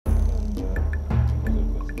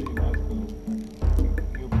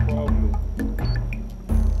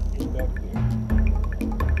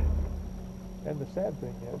sad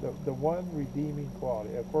thing. The one redeeming quality.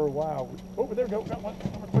 For a while, over there, go, got one,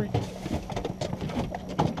 number 3.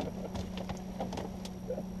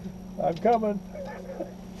 I'm coming.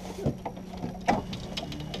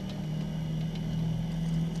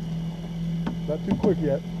 Not too quick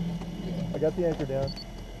yet. I got the anchor down.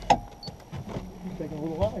 He's taking a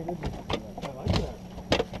little line, isn't he? I like that.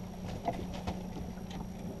 I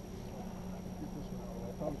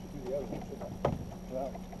probably should do the other one, shouldn't I? Well,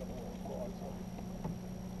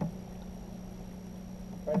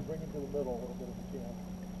 try to bring him to the middle a little bit if you can.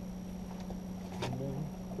 And then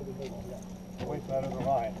to the middle, yeah. Away side of the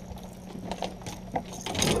line.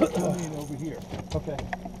 I mean over here. Okay.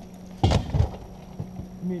 I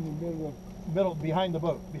mean in the middle, behind the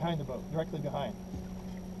boat, directly behind.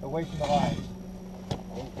 Away from the line.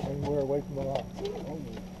 Anywhere away from the line. Oh,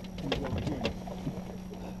 yeah. He's over here.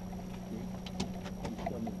 He's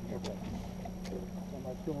coming here. Okay. Am I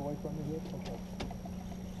still away from you here? Okay.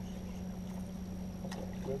 Okay,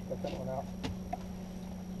 good. Got that one out.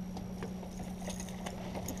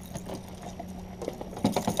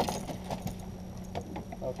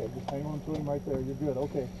 Okay, just hang on to him right there. You're good.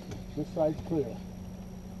 Okay. This side's clear.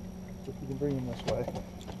 If you can bring him this way.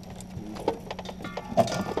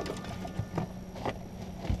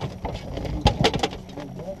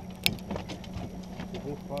 Is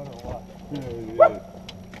this fun or what? Yeah, it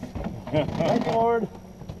is. Thank you, Lord.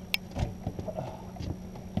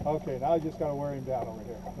 Okay, now I just got to wear him down over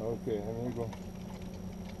here. Okay, there we go.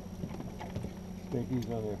 I think he's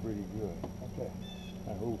on there pretty good. Okay.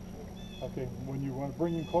 I hope so. Okay, when you want to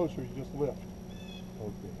bring him closer, you just lift.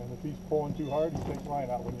 Okay. And if he's pulling too hard, you take line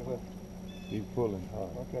out when you lift. He's pulling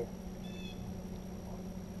hard. Okay.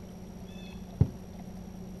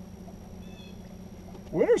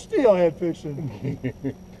 Winter steelhead fishing.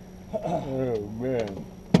 Oh man.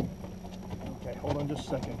 Okay, hold on just a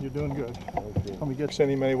second. You're doing good. Okay. Let me get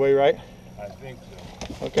send him anyway, right? I think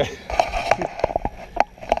so. Okay.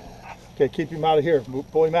 Okay, keep him out of here.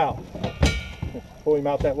 Pull him out. Pull him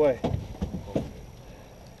out that way.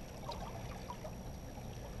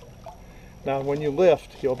 Now when you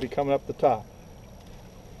lift, he'll be coming up the top.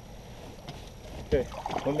 Okay,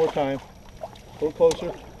 one more time. A little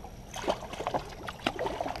closer.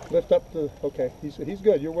 Lift up the, okay, he's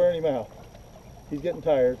good. You're wearing him out. He's getting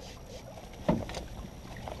tired.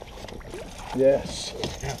 Yes.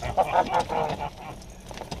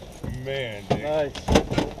 Man, Dick. Nice.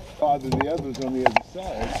 Father, the other's on the other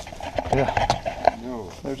side. Yeah.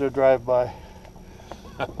 No. There's our drive-by.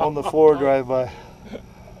 On the floor drive-by.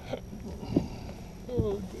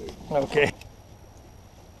 Oh, Okay.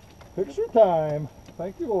 Picture time.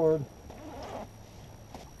 Thank you, Lord.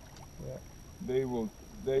 Yeah. They will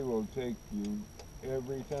take you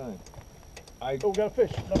every time. Oh, got a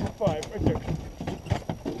fish. Number 5, right there.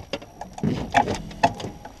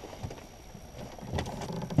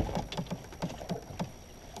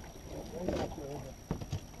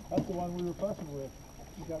 That's the one we were fussing with.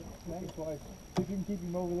 You got snagged twice. See if you can keep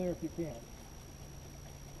him over there if you can.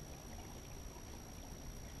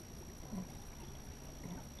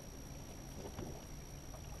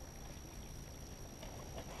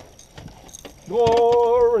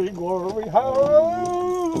 Glory, glory,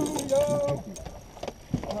 hallelujah.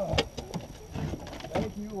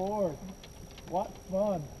 Thank you, Lord. What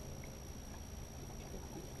fun.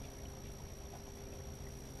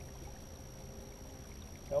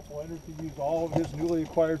 Help Leonard to use all of his newly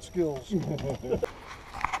acquired skills.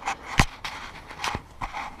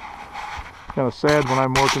 Kind of sad when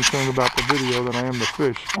I'm more concerned about the video than I am the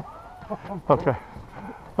fish. Okay.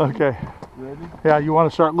 Okay. Ready? Yeah, you want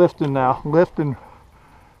to start lifting now. Lift and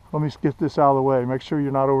let me get this out of the way. Make sure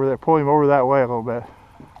you're not over there. Pull him over that way a little bit.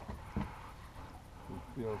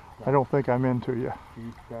 I don't think I'm into you.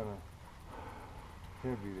 He's kind of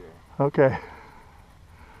heavy there. Okay.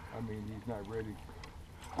 I mean, he's not ready.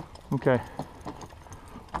 Okay.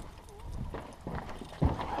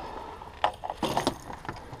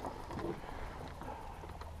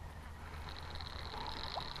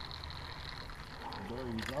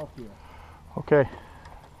 He's off here. Okay.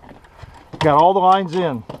 Got all the lines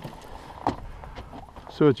in.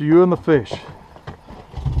 So it's you and the fish.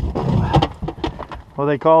 Well,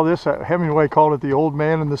 they call this, Hemingway called it the old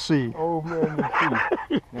man in the sea. Old man in the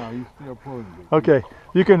sea. No, he's still pulling it. Okay,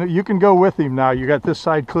 you can go with him now. You got this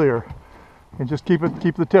side clear, and just keep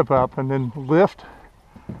the tip up, and then lift,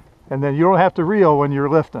 and then you don't have to reel when you're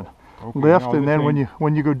lifting. Okay, lift, and then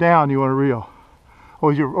when you go down, you want to reel. Oh,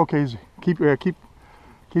 you're okay. Keep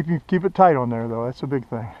it tight on there though. That's a big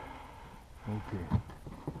thing. Okay.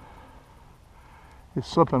 It's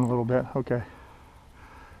slipping a little bit. Okay.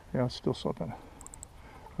 Yeah, it's still slipping.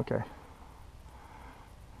 Okay.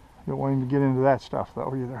 You don't want him to get into that stuff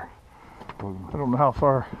though either. I don't know how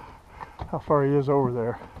far he is over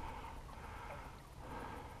there.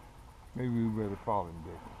 Maybe we better follow him,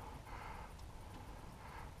 Dick.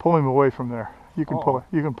 Pull him away from there. You can Uh-oh.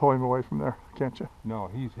 you can pull him away from there, can't you? No,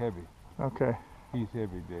 he's heavy. Okay. He's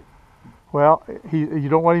heavy, Dick. Well, you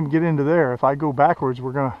don't want him to get into there. If I go backwards,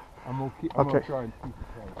 we're gonna. I'm gonna Okay. try and keep it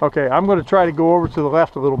tight. Okay, I'm gonna try to go over to the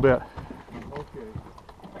left a little bit. Okay.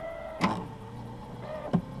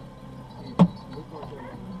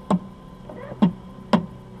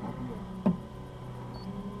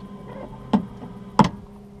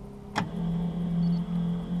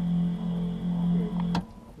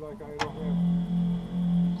 Like I don't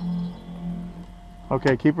have.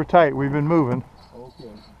 Okay, keep her tight. We've been moving. Okay,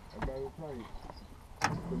 I got it tight.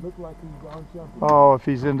 It looked like he's on something. Oh, if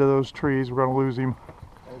he's into those trees, we're gonna lose him.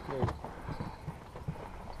 Okay.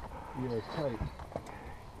 Yeah, it's tight.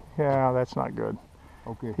 Yeah, that's not good.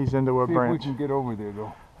 Okay. He's into a See branch. if we can get over there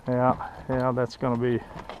though. Yeah, that's gonna be.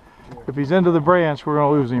 If he's into the branch, we're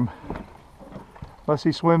gonna lose him. Unless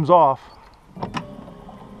he swims off.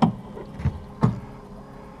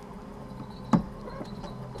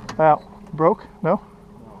 Out. Broke? No?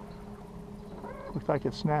 No. Looks like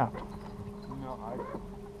it snapped. No,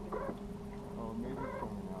 oh, maybe it's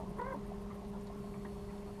coming out.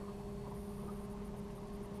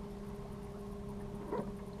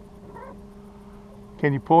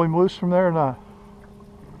 Can you pull him loose from there or not?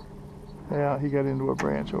 Yeah, he got into a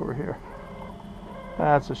branch over here.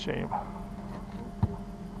 That's a shame.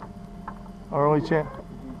 Our only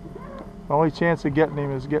chance of getting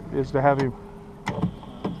him is to have him.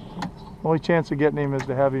 Only chance of getting him is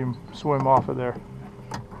to have him swim off of there.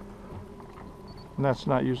 And that's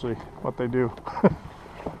not usually what they do.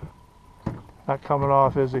 Not coming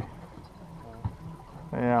off, is he?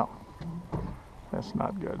 Yeah. That's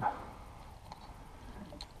not good.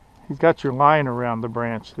 He's got your line around the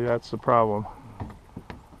branch. See, that's the problem.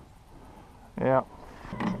 Yeah.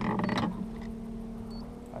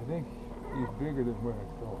 I think he's bigger than where I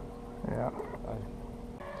thought. Yeah.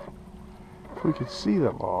 If we could see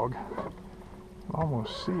the log,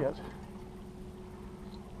 almost see it.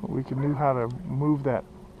 We could know how to move that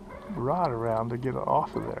rod around to get it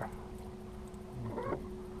off of there.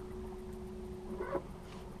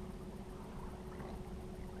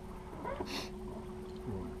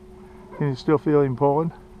 Can you still feel him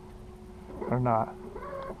pulling? Or not?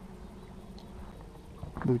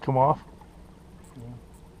 Did it come off? Yeah.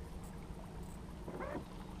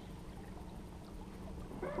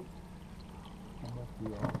 That must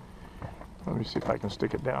be all. Let me see if I can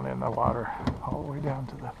stick it down in the water all the way down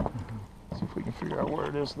to the. See if we can figure out where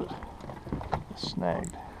it is that it's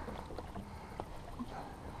snagged.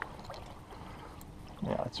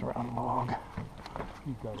 Yeah, it's around the log.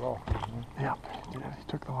 He got off, didn't Yep, he did. He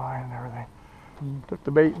took the line and everything. Took the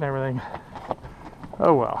bait and everything.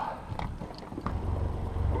 Oh well.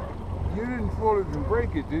 he? You didn't fold it and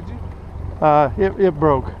break it, did you? It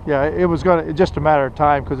broke. Yeah, it was just a matter of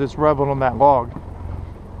time because it's rubbing on that log.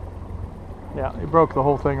 Yeah, it broke the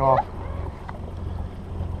whole thing off.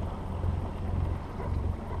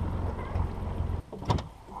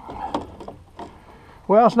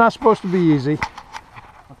 Well, it's not supposed to be easy.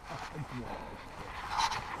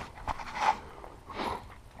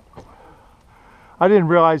 I didn't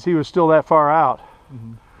realize he was still that far out.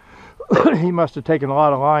 Mm-hmm. He must have taken a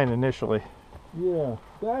lot of line initially. Yeah,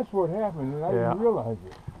 that's what happened, and I didn't realize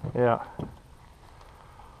it. Yeah.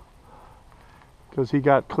 Because he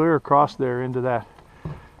got clear across there into that.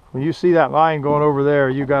 When you see that line going over there,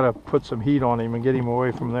 you got to put some heat on him and get him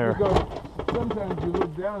away from there. Because sometimes you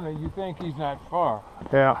look down there, you think he's not far.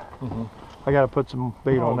 Yeah. Mm-hmm. I got to put some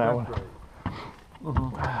bait on that one. Right.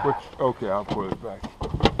 Mm-hmm. Which, okay, I'll put it back.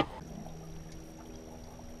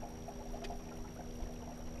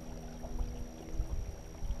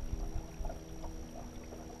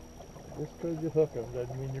 Just because you hook them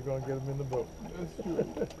doesn't mean you're going to get them in the boat. That's true. That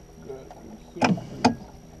is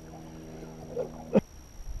so true.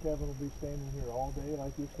 Kevin will be standing here all day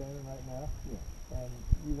like you're standing right now. Yeah. And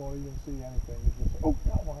you won't even see anything. He's just, oh,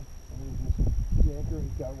 got one. And he's just yanker and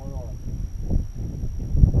he's got one on.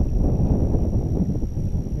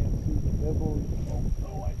 You can't see the nibble.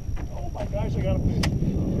 Oh my gosh, I got a fish.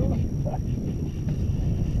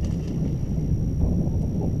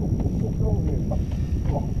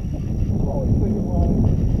 Oh, he's thinking line.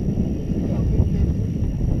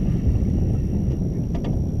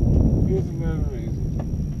 Here's another reason.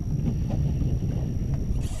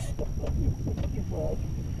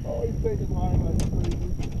 Oh, he's taking line like crazy.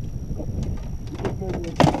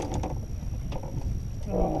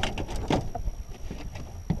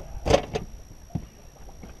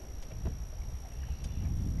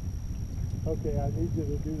 Okay, I need you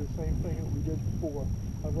to do the same thing as we did before.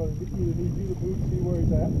 I'm going to either need you to move, see where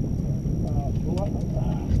he's at. Go up.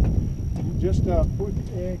 You just put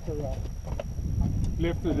the anchor up.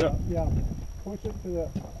 Lift it up. Yeah, push it to the,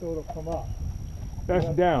 so it'll come up. That's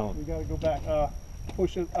down. We got to go back.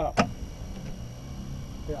 Push it up.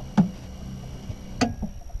 Yeah.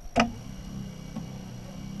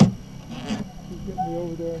 He's getting me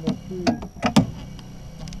over there in those trees.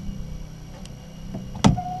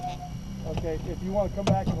 Okay, if you want to come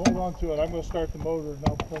back and hold on to it, I'm going to start the motor and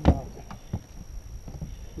I'll come out.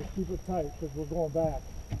 Just keep it tight because we're going back.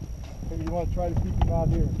 Maybe you want to try to keep him out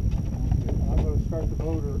here. I'm going to start the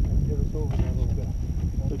motor and get us over there a little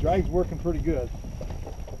bit. The drag's working pretty good.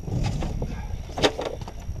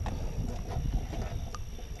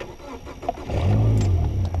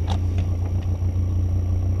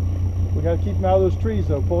 We got to keep him out of those trees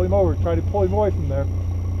though. Pull him over. Try to pull him away from there.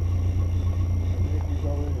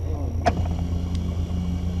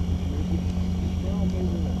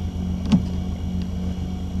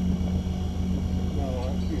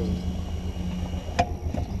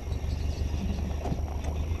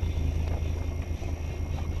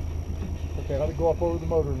 Okay, let it go up over the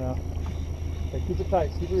motor now. Okay, keep it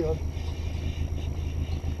tight. Keep reeling.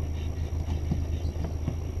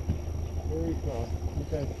 There you go.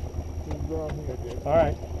 Okay. All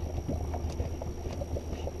right.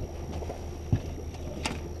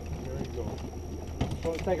 There you go.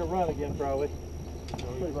 So let's take a run again, probably.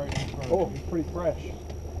 No, he's right in front. Oh, he's pretty fresh.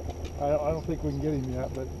 I don't think we can get him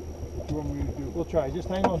yet, but What you want me to do? we'll try. Just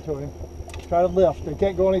hang on to him. Try to lift. You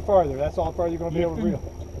can't go any farther. That's all far you're going to be able to Lift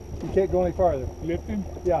reel. You can't go any farther. Lift him?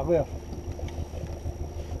 Yeah, lift.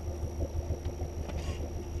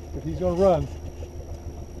 If he's going to run.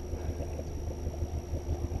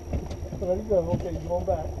 There you go. Okay, he's going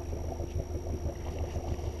back.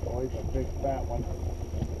 Oh, he's a big fat one.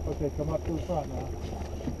 Okay, come up to the front now.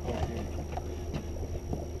 Okay.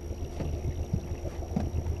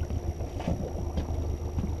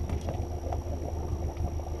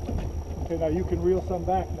 Okay, now you can reel some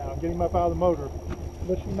back now. Get him up out of the motor.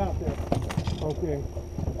 Lift him out there. Okay.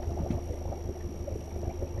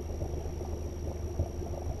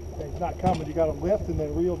 Okay, he's not coming. You got to lift and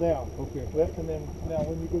then reel down. Okay. Lift and then, now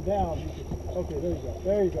when you go down, you can, okay, there you go.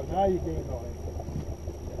 There you go. Now you gained on him.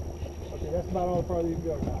 Okay, that's about all farther you can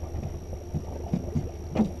go now.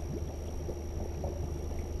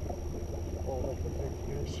 Oh, that's a big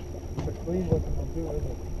fish. It's a clean looking one too, isn't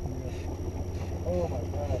it? Yeah. Oh my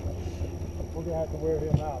God. We're going to have to wear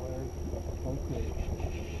him out, Leonard. Okay.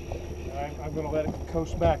 I'm going to let it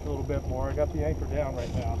coast back a little bit more. I got the anchor down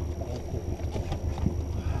right now.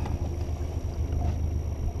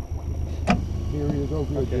 Here he is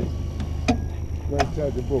over Okay. here. Right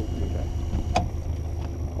side the boat.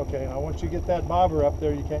 Okay, now once you get that bobber up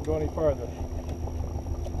there, you can't go any farther.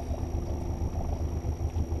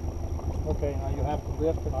 Okay, now you'll have to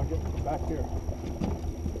lift and I'll get back here.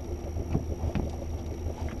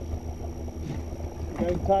 You're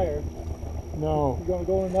getting tired. No. You're going to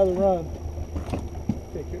go on another run.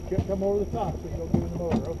 Okay, come over the top so you don't get in the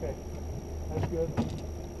motor. Okay, that's good.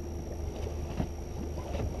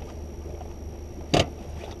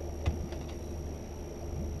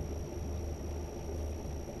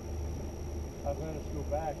 I'll let us go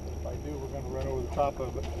back. If I do, we're going to run over the top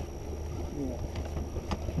of it.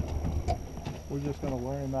 Yeah. We're just going to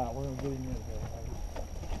wear him out. We're going to get him in there.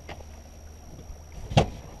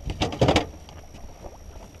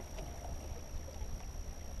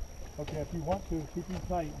 Okay, if you want to, keep him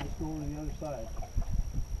tight and just go over to the other side.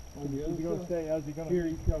 On the Is other he going to side? stay? Is he going to? Here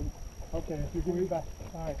he comes. Okay, if you're getting back,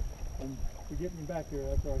 all right. If you're getting me back here,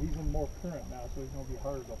 that's all right. He's in more current now, so he's going to be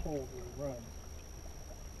harder to hold when he runs.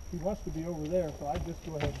 He wants to be over there, so I just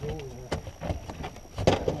go ahead and go over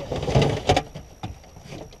there.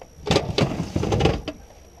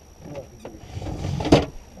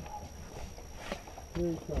 Here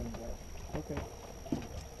he comes, guys. Okay.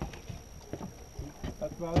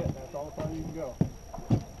 That's about it. That's all far you can go.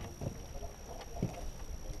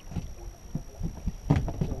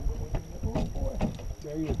 Oh boy.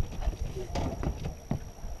 There he is.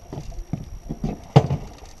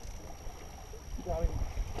 Got him.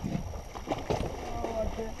 Oh,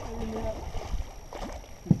 I can't see him yet.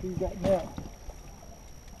 You see that net.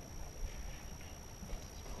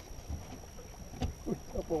 A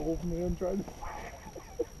couple old men trying to.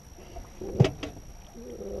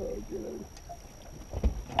 Get out.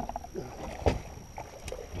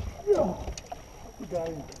 Yeah. We got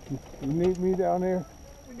him. You need me down there?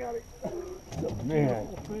 We got him. Man.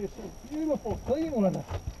 Beautiful fish. A beautiful, clean one.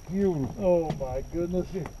 Beautiful. Oh my goodness.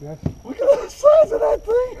 That's Look at the size of that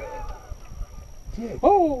thing. it.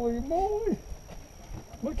 Holy moly.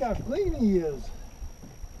 Look how clean he is.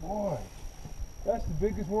 Boy, that's the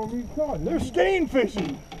biggest one we've caught. They're skein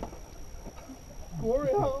fishing. Glory,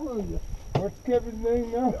 hallelujah. What's Kevin's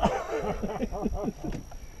name now?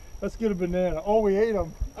 Let's get a banana. Oh, we ate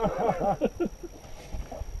them.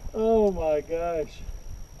 Oh my gosh.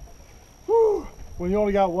 Whew. When you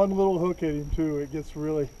only got one little hook in him too, it gets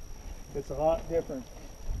really, it's a lot different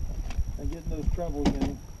than getting those trebles in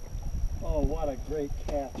him. Oh, what a great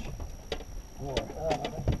catch. Boy,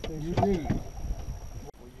 You unique. we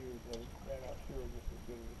use they're not sure just as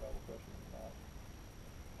good as a double pressure or not.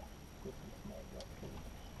 This is snagged up too.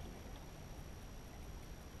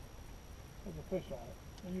 There's a fish on it.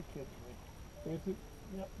 Are you kidding me? Is it?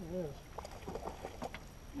 Yep, it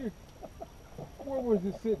is. Where was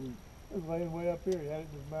it sitting? It was laying way up here. He had it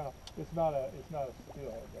in his mouth. It's not a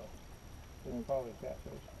steelhead though. It's probably a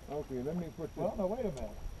catfish. Okay, let me put this. Well, no, wait a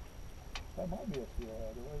minute. That might be a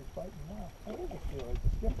steelhead. The way he's fighting now. That is a steelhead. It's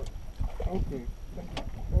a skipper. Okay,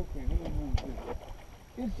 okay, let me move this.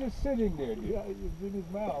 It's just sitting there, dude. Yeah, it's in his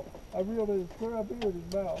mouth. I reeled it clear up here in his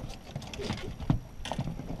mouth.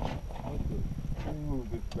 Okay, let me move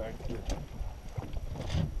this back here.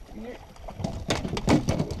 Yeah.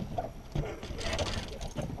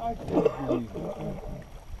 I can't believe it.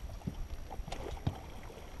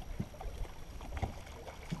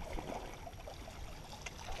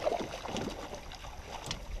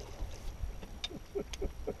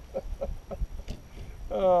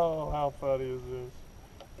 Oh, how funny is this?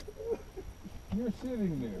 You're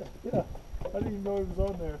sitting there. Yeah, I didn't even know he was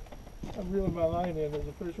on there. I'm reeling my line in. There's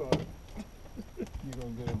a fish on it. You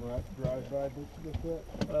gonna get a drive-by with that?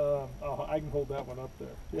 Oh, I can hold that one up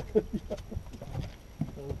there.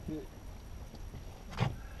 Okay.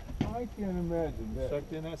 I can't imagine that.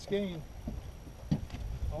 Sucked in that skein.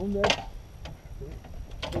 On that.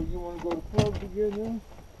 So you want to go to clubs again now?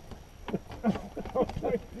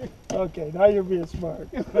 Okay, now you're being smart.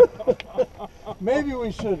 Maybe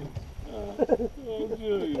we shouldn't. I'll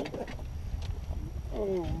show you.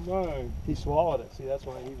 Oh my. He swallowed it. See, that's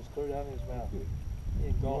why he was clear down in his mouth. He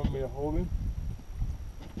ain't You gone. want me to hold him?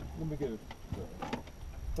 Let me get it.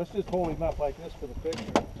 Let's just hold him up like this for the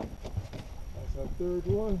picture. That's our third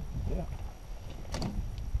one. Yeah.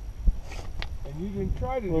 And you didn't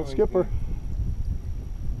try to do Little skipper.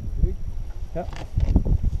 anything. Yep.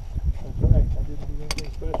 That's right. I didn't do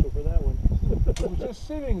anything special for that one. It was just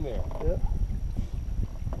sitting there. Yep.